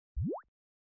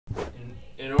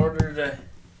in order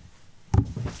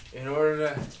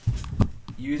to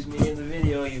use me in the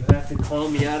video, you have to call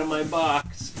me out of my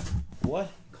box.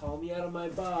 What? Call me out of my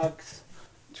box.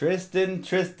 Tristan,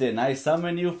 I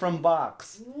summon you from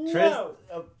box. No.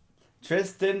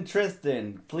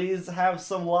 Tristan, please have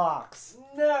some locks.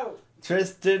 No.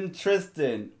 Tristan,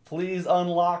 please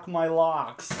unlock my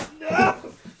locks. No.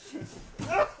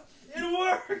 It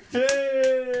worked.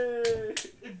 Hey!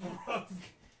 It broke.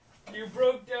 You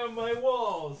broke down my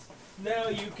walls. Now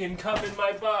you can come in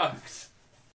my box.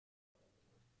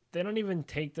 They don't even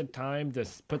take the time to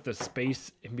put the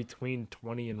space in between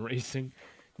 20 and racing.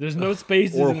 There's no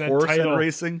spaces in that horse title. and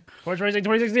racing. Horse racing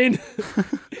 2016.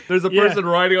 There's a person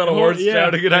riding on a horse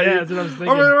shouting it at you. That's what I was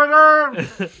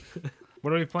thinking.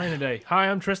 What are we playing today? Hi,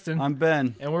 I'm Tristan. I'm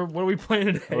Ben. And what are we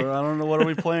playing today? I don't know. What are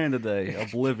we playing today?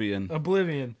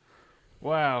 Oblivion.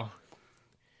 Wow.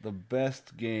 The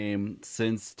best game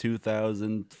since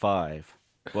 2005.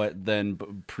 But then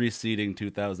preceding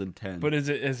 2010. But is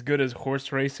it as good as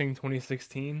Horse Racing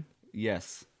 2016?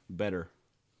 Yes. Better.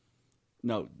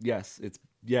 No, yes.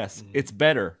 It's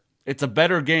better. It's a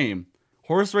better game.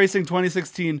 Horse Racing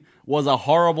 2016 was a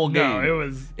horrible game.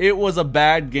 No, it was a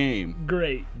bad game.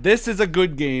 Great. This is a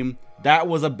good game. That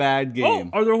was a bad game.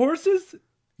 Oh, are there horses?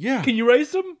 Yeah. Can you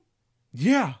race them?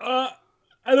 Yeah.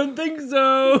 I don't think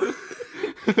so.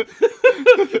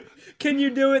 Can you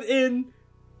do it in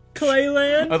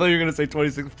Clayland? I thought you were going to say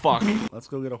 26. Fuck. Let's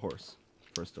go get a horse,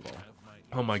 first of all.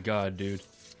 Oh my god, dude.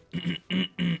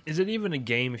 Is it even a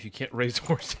game if you can't race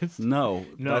horses? No,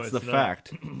 that's the it's not.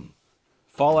 fact.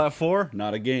 Fallout 4,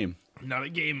 not a game. Not a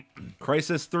game.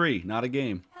 Crisis 3, not a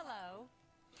game. Hello.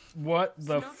 What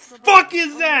the fuck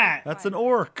is that? That's an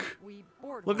orc.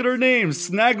 Look at her name,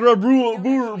 Snagra Brewer.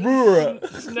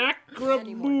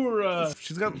 Snakrabura.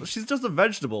 She's just a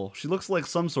vegetable. She looks like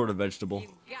some sort of vegetable.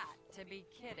 You've got to be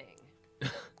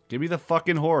kidding. Give me the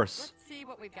fucking horse. Let's see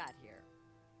what we've got here.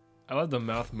 I love the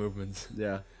mouth movements.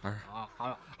 Yeah.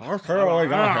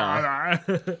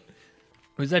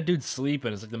 Who's that dude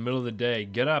sleeping? It's like the middle of the day.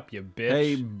 Get up, you bitch.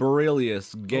 Hey,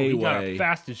 Borelius, He got Gayway. up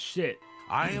fast as shit.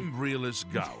 I am Realist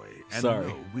Gawe, and Sorry.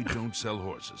 no, we don't sell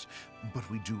horses, but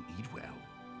we do eat well.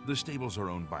 The stables are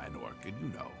owned by an orc, and you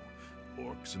know,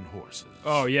 orcs and horses.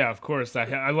 Oh yeah, of course.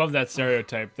 I love that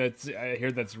stereotype. I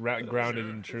hear that's grounded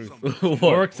in truth.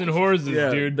 Orcs and horses,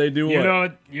 Yeah, dude. they do You what? know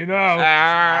it. You know. They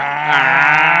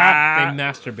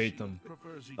masturbate them.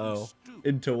 Oh,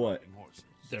 into what?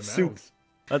 Their Soup. mouths.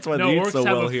 That's why No, they eat orcs so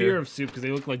have well a fear here. of soup because they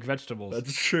look like vegetables.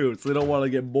 That's true. So they don't want to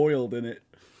get boiled in it.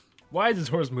 Why is this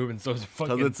horse moving so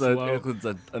fucking Because slow? it's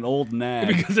an old nag.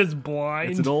 Because it's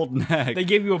blind. It's an old nag. They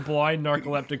gave you a blind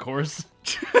narcoleptic horse.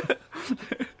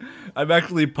 I'm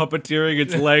actually puppeteering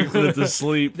its legs when it's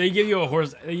asleep. They give you a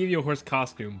horse. They give you a horse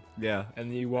costume, Yeah.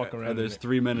 and you walk around. And there's in it.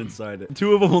 3 men inside it.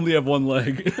 2 of them only have 1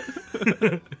 leg.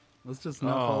 Let's just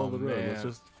not Oh, follow the road. man. Let's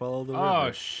just follow the Oh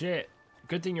river. shit!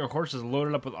 Good thing your horse is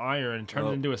loaded up with iron and turned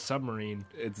Oh. into a submarine.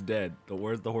 It's dead. But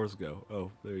where's the horse go? Oh,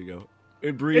 there you go.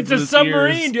 It breathes. It's with a its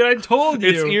submarine, ears. dude. I told you.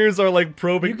 Its ears are like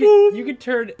probing. You could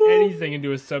turn anything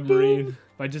into a submarine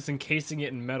by just encasing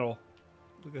it in metal.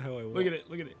 Look at how I walk. Look at it.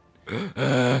 Look at it.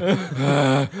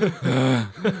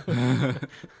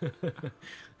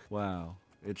 Wow.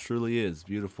 It truly is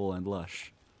beautiful and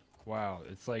lush. Wow,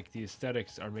 it's like the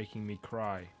aesthetics are making me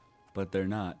cry. But they're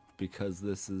not, because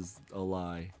this is a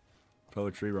lie.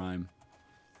 Poetry rhyme.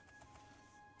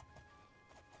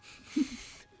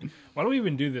 Why do we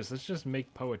even do this? Let's just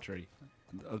make poetry.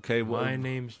 Okay, well, My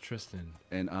name's Tristan.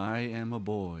 and I am a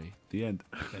boy. The end.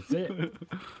 That's it.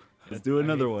 Let's do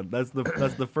another one. That's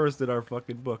the first in our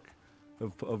fucking book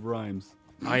of rhymes.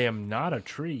 I am not a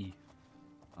tree.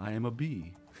 I am a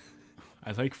bee,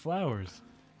 I like flowers.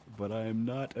 but I am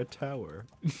not a tower.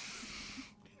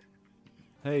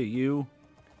 Hey, you.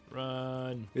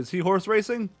 Run. Is he horse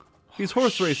racing? He's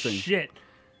horse racing. Shit.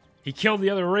 He killed the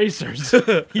other racers.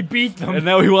 He beat them. And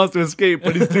now he wants to escape,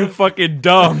 but he's too fucking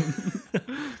dumb.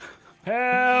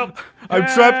 Help! I'm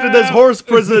trapped in this horse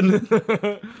prison.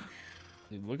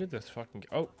 Dude, look at this fucking...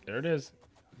 Oh, there it is.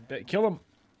 Kill them.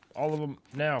 All of them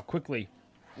now, quickly.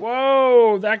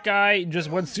 Whoa, that guy just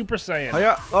went Super Saiyan.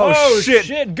 Hiya. Oh,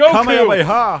 shit. Goku!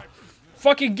 Kamehameha.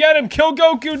 Fucking get him! Kill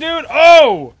Goku, dude!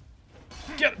 Oh!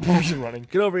 Get him! She's running.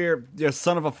 Get over here, you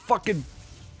son of a fucking...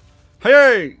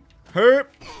 Hey! Herp!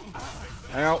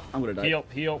 Ow, I'm gonna die. Heal,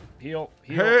 heal, heal,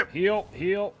 heal, Hey. heal,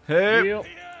 heal, Hey. heal.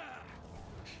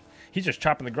 He's just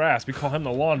chopping the grass. We call him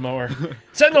the lawnmower.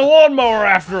 Send the lawnmower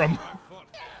after him!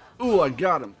 Ooh, I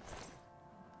got him.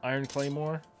 Iron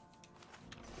Claymore.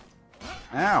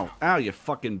 Ow. Ow, you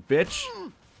fucking bitch.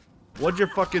 What'd your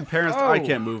fucking parents... Oh. I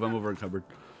can't move, I'm over encumbered.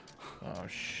 Oh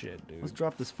shit, dude. Let's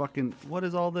drop this fucking. What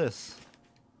is all this?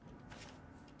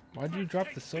 Why'd you drop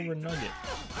the silver nugget?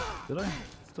 Did I?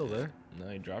 It's still there. No,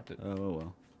 you dropped it. Oh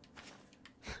well.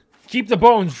 Keep the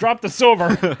bones. Drop the silver.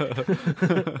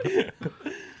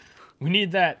 We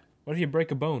need that. What if you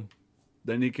break a bone?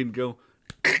 Then you can go.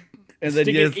 And then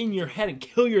Stick you it in your head and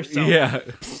kill yourself. Yeah.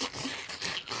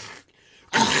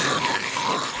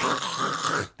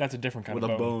 That's a different kind With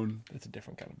of a bone. That's a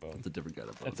different kind of bone. It's a different kind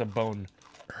of bone. That's a bone.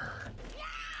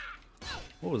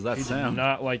 What was that He sound? did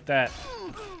not like that.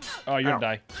 Oh, you're Ow.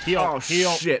 gonna die. Heal. Oh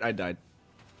Heal. shit! I died.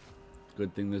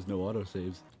 Good thing there's no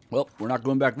autosaves. Well, we're not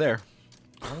going back there.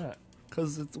 Why not?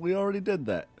 Cause we already did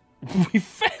that. We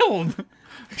failed.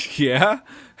 Yeah?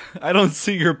 I don't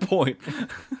see your point.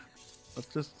 Let's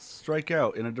just strike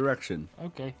out in a direction.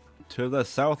 Okay. To the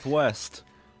southwest.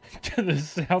 To the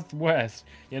southwest.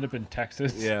 You end up in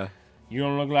Texas. Yeah. You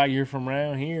don't look like you're from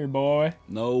around here, boy.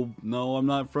 No, I'm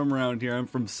not from around here. I'm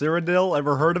from Cyrodiil.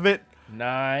 Ever heard of it?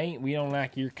 Nah, we don't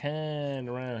like your kind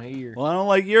around here. Well, I don't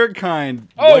like your kind,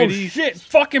 Oh, Whitey. shit.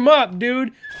 Fuck him up,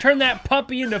 dude. Turn that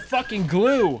puppy into fucking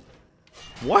glue.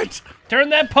 What? Turn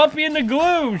that puppy into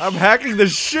glue. I'm hacking the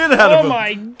shit out of Oh him.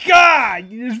 my god.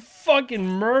 You just fucking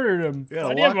murdered him. Yeah,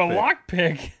 Why do you have a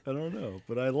lockpick. lockpick? I don't know,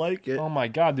 but I like it. Oh my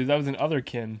god, dude. That was an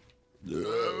otherkin.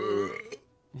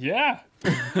 Yeah.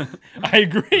 I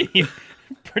agree.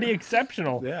 Pretty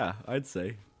exceptional. Yeah, I'd say.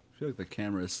 I feel like the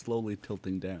camera is slowly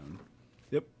tilting down.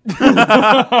 Yep.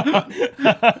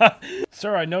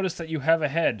 Sir, I noticed that you have a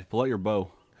head. Pull out your bow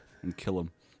and kill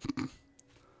him.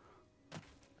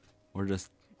 Or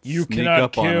just You sneak cannot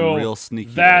up on him kill real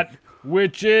sneaky. that like.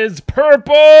 which is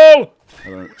purple.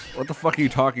 What the fuck are you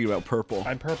talking about, purple?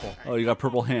 I'm purple. Oh, you got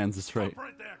purple hands. That's right.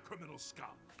 Right there, criminal scum.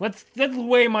 Let's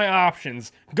weigh my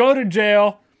options. Go to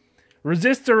jail,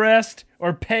 resist arrest,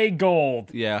 or pay gold.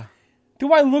 Yeah.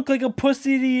 Do I look like a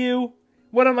pussy to you?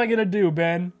 What am I gonna do,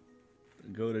 Ben?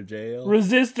 Go to jail.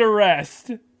 Resist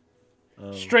arrest.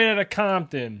 Straight out of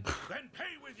Compton. Then pay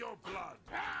with your blood.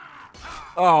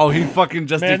 Oh, he fucking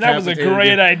just Man, that was a decapitated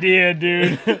great you. idea,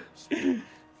 dude.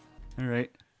 All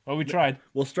right. Well, we tried.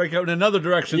 We'll strike out in another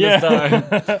direction Yeah.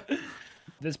 this time.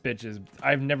 This bitch is...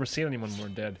 I've never seen anyone more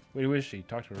dead. Wait, who is she?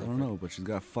 Talk to her. I don't know, but she's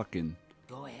got fucking...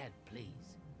 Go ahead, please.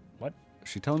 What? Is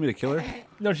she telling me to kill her?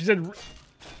 No, she said...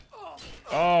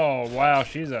 Oh, wow.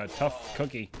 She's a tough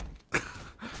cookie.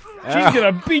 She's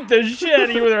gonna beat the shit out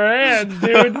of you with her hands,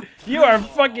 dude. You are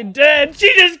fucking dead.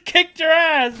 She just kicked your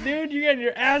ass, dude. You got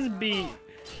your ass beat.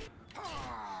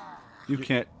 You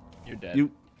can't... You're dead.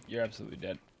 You... You're absolutely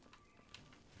dead.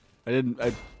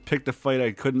 I picked a fight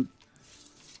I couldn't...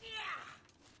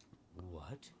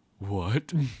 What?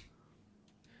 What?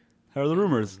 How are the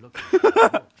rumors?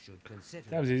 That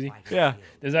was easy. Yeah.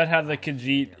 Is that how the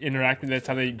Khajiit interact? That's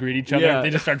how they greet each other? Yeah. They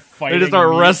just start They fighting. just start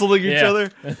and- wrestling each Yeah.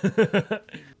 other.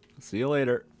 See you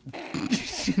later.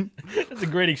 That's a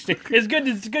great exchange. It's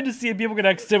good to see people can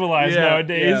act civilized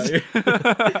nowadays.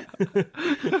 yeah.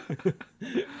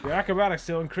 Your acrobatics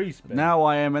still increase, man. Now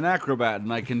I am an acrobat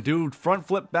and I can do front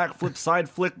flip, back flip, side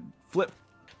flip, flip.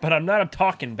 But I'm not a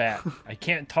talking bat. I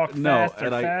can't talk No, fast or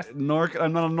and fast.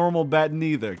 I'm not a normal bat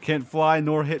neither. Can't fly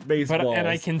nor hit baseballs. And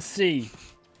I can see.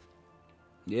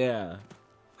 Yeah.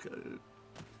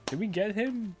 Did we get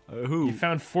him? Who? You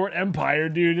found Fort Empire,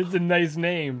 dude. It's a nice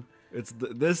name.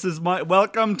 This is my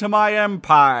welcome to my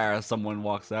empire. Someone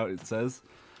walks out. It says.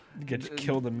 You get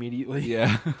killed immediately.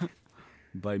 Yeah.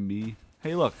 By me.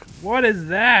 Hey, look. What is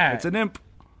that? It's an imp.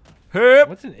 Hip.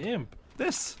 What's an imp?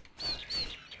 This.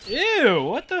 Ew,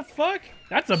 what the fuck?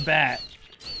 That's a bat.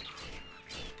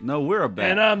 No, we're a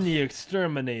bat. And I'm the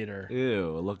exterminator.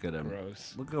 Ew, look at him.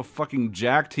 Gross. Look how fucking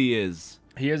jacked he is.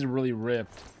 He is really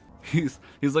ripped. He's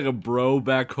like a bro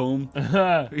back home.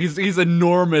 he's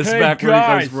enormous Hey back where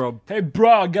he comes from. Hey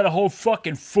bro, I got a whole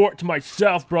fucking fort to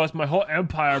myself, bro. It's my whole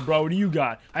empire, bro. What do you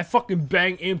got? I fucking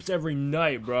bang imps every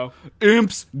night, bro.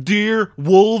 Imps, deer,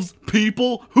 wolves,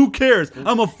 people, who cares?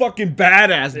 I'm a fucking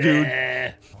badass, dude.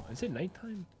 Is it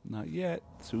nighttime? Not yet.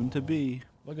 Soon to be.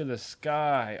 Look at the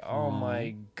sky. Oh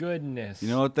my goodness. You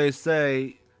know what they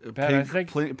say? Bet, I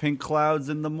think- Pink clouds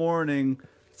in the morning.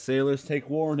 Sailors take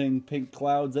warning. Pink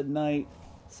clouds at night.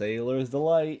 Sailors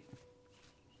delight.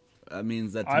 That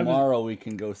means that tomorrow we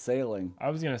can go sailing. I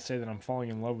was gonna say that I'm falling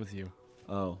in love with you.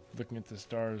 Oh. Looking at the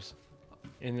stars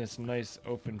in this nice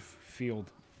open field.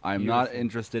 I'm not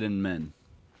interested in men.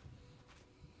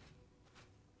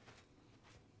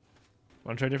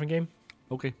 Want to try a different game?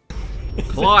 Okay.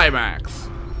 Climax.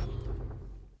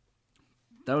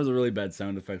 That was a really bad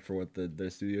sound effect for what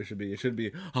the studio should be. It should be,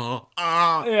 Yeah,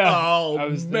 oh I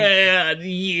was man,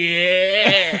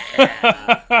 yeah.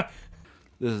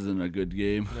 This isn't a good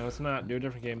game. No, it's not. Do a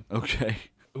different game. Okay.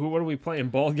 What are we playing?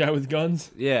 Bald guy with guns?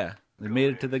 Yeah. We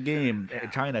made it to the game.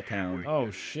 Chinatown.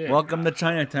 Oh, shit. Welcome to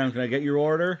Chinatown. Can I get your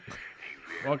order?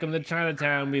 Welcome to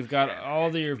Chinatown. We've got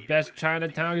all your best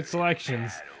Chinatown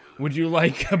selections. Would you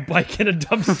like a bike and a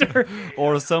dumpster?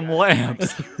 Or some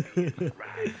lamps.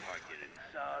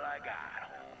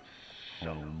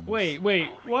 Wait.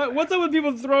 What's up with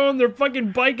people throwing their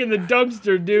fucking bike in the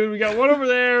dumpster, dude? We got one over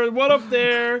there, one up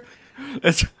there.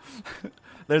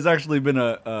 There's actually been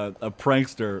a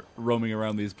prankster roaming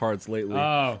around these parts lately.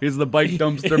 Oh. He's the bike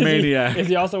dumpster maniac. Is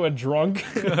he also a drunk?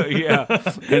 Yeah.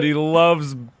 And he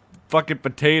loves fucking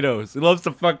potatoes. He loves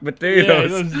to fuck Yeah,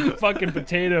 potatoes. those fucking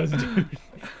potatoes, dude.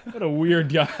 What a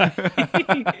weird guy.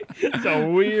 It's a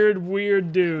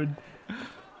weird dude.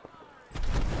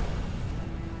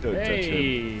 Don't touch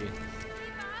him. Hey.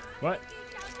 What?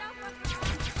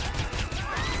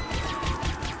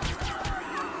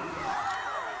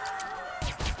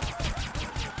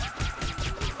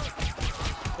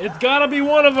 It's gotta be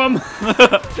one of them.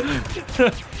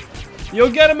 You'll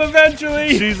get him eventually.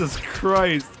 Jesus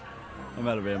Christ. I'm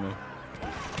out of ammo.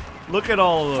 Look at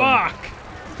all of them. Fuck.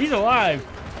 He's alive.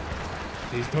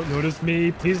 Please don't notice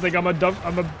me. Please think I'm a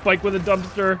bike with a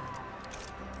dumpster.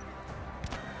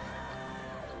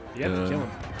 You have to kill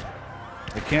him.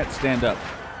 I can't stand up.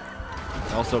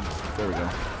 Also, there we go.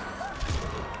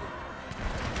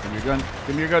 Give me your gun.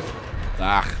 Give me your gun.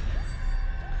 Ah.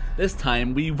 This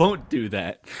time we won't do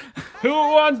that. Who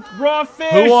wants raw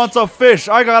fish? Who wants a fish?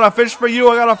 I got a fish for you.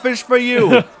 I got a fish for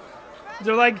you.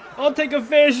 They're like, I'll take a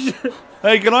fish.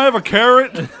 Hey, can I have a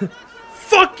carrot?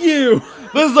 Fuck you.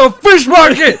 This is a fish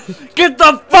market. Get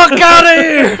the fuck out of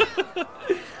here.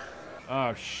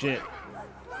 Oh shit.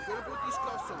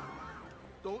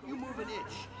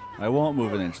 I won't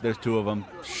move an inch. There's two of them.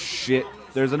 Shit.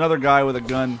 There's another guy with a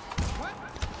gun.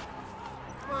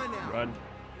 Run.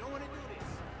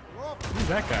 Who's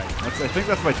that guy? I think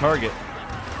that's my target.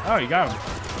 Oh, you got him.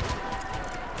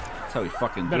 That's how we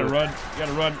fucking You do gotta it. run. You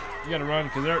gotta run. You gotta run,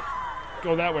 because they're...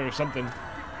 Go that way or something.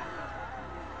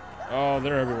 Oh,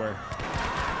 they're everywhere.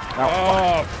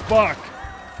 Ow, Oh, fuck.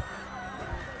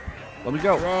 Let me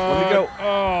go. Run. Let me go.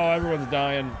 Oh, everyone's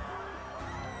dying.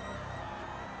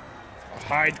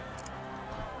 Hide.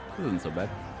 This isn't so bad.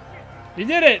 You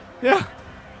did it. Yeah.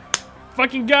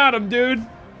 Fucking got him, dude.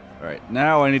 All right.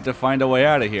 Now I need to find a way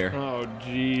out of here. Oh,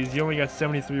 jeez. You only got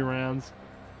 73 rounds.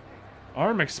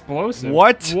 Arm explosive.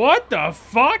 What? What the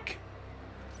fuck?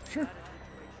 Sure.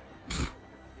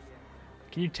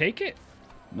 Can you take it?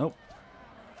 Nope.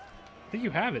 I think you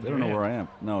have it. They don't know where I am.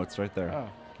 No, it's right there. Oh,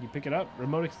 can you pick it up?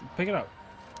 Pick it up.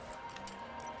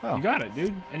 Oh. You got it,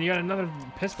 dude. And you got another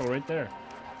pistol right there.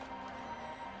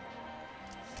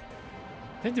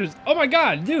 I think there's... Oh my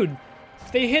god, dude.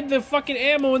 They hid the fucking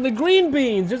ammo in the green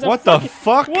beans. There's a What fucking... the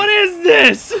fuck? What is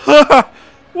this?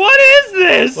 What is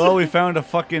this? Well, we found a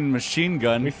fucking machine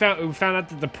gun. We found out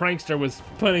that the prankster was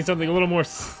planning something a little more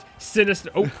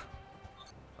sinister. Oh.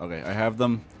 Okay, I have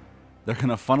them. They're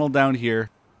gonna funnel down here.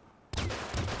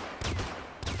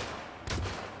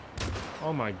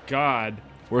 Oh my god.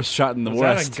 Worst shot in the Was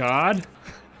west. that a god?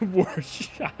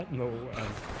 Worst shot in the west.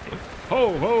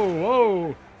 Ho, ho,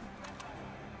 ho.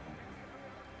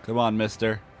 Come on,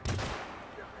 mister.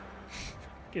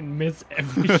 Can miss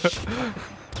every shot.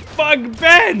 Fuck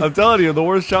Ben! I'm telling you, the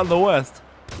worst shot in the west.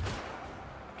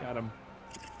 Got him.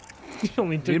 He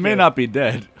only took He may not be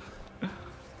dead.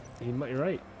 You're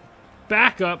right.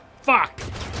 Back up. Fuck.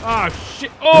 Oh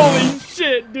shit. Holy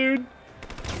shit, dude.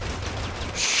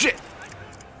 Shit.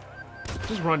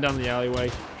 Just run down the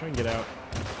alleyway. Try and get out.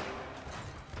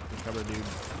 Cover, dude.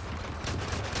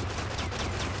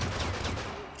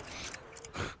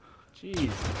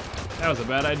 Jeez. That was a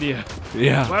bad idea.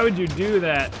 Yeah. Why would you do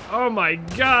that? Oh my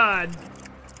god.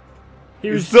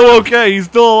 He's still okay. He's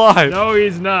still alive. No,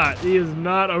 he's not. He is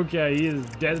not okay. He is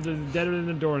deader than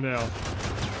a doornail.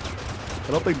 I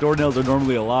don't think doornails are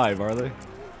normally alive, are they?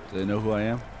 Do they know who I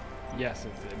am? Yes, I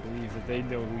believe that they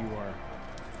know who you are.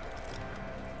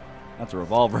 That's a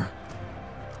revolver.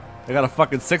 I got a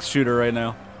fucking 6-shooter right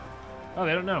now. Oh,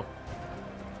 they don't know.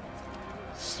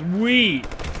 Sweet.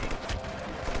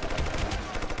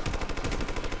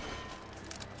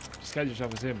 Disguise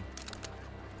yourself as him.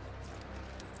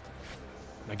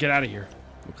 Now get out of here.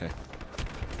 Okay.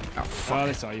 Oh,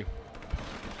 they saw you.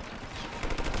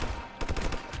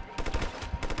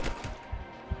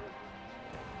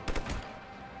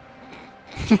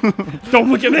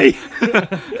 Don't look at me!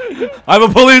 I'm a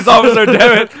police officer,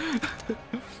 damn it!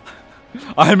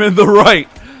 I'm in the right.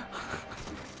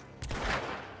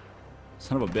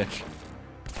 Son of a bitch.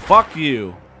 Fuck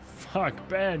you. Fuck,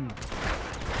 Ben.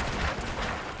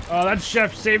 Oh, that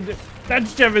chef saved it. That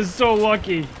chef is so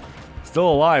lucky. Still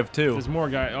alive too. There's more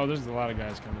guys. Oh, there's a lot of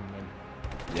guys coming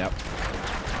in. Yep.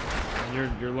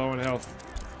 You're low in health.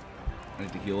 I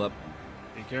need to heal up.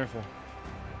 Be careful.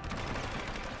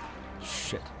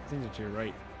 Shit. Things are to your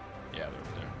right. Yeah, they're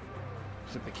over there.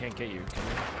 Except they can't get you, can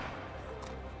they?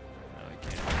 No, they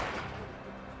can't.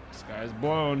 Sky's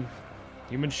blown.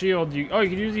 Human shield. Oh, you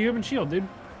can use the human shield, dude.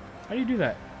 How do you do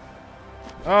that?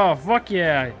 Oh, fuck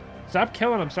yeah. Stop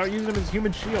killing him. Start using him as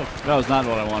human shield. That was not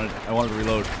what I wanted. I wanted to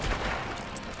reload.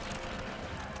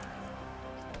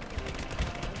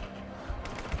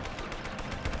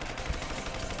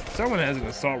 Someone has an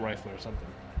assault rifle or something.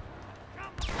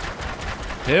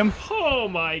 Him? Oh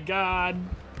my god.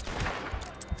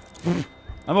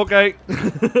 I'm okay.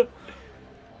 I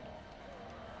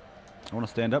want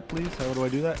to stand up, please. How do I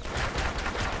do that?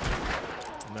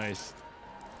 Nice.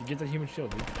 You get the human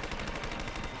shield, dude.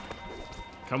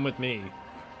 Come with me.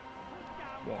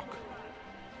 Walk.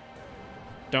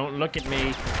 Don't look at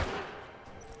me.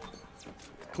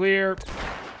 Clear.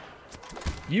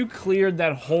 You cleared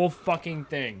that whole fucking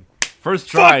thing. First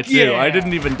try, Fuck too. yeah! I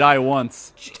didn't even die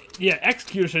once. Yeah,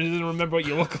 execution doesn't remember what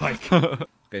you look like.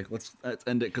 Okay, let's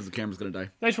end it because the camera's going to die.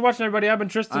 Thanks for watching, everybody. I've been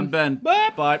Tristan. I'm Ben.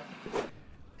 Bye. Bye.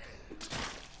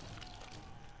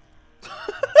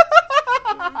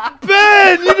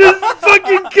 Ben, you just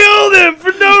fucking killed him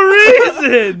for no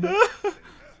reason.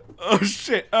 Oh,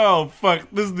 shit. Oh, fuck.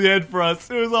 This is the end for us.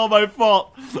 It was all my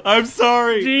fault. I'm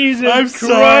sorry. Jesus I'm Christ,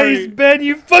 sorry. Ben,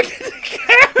 you fucking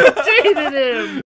decapitated him.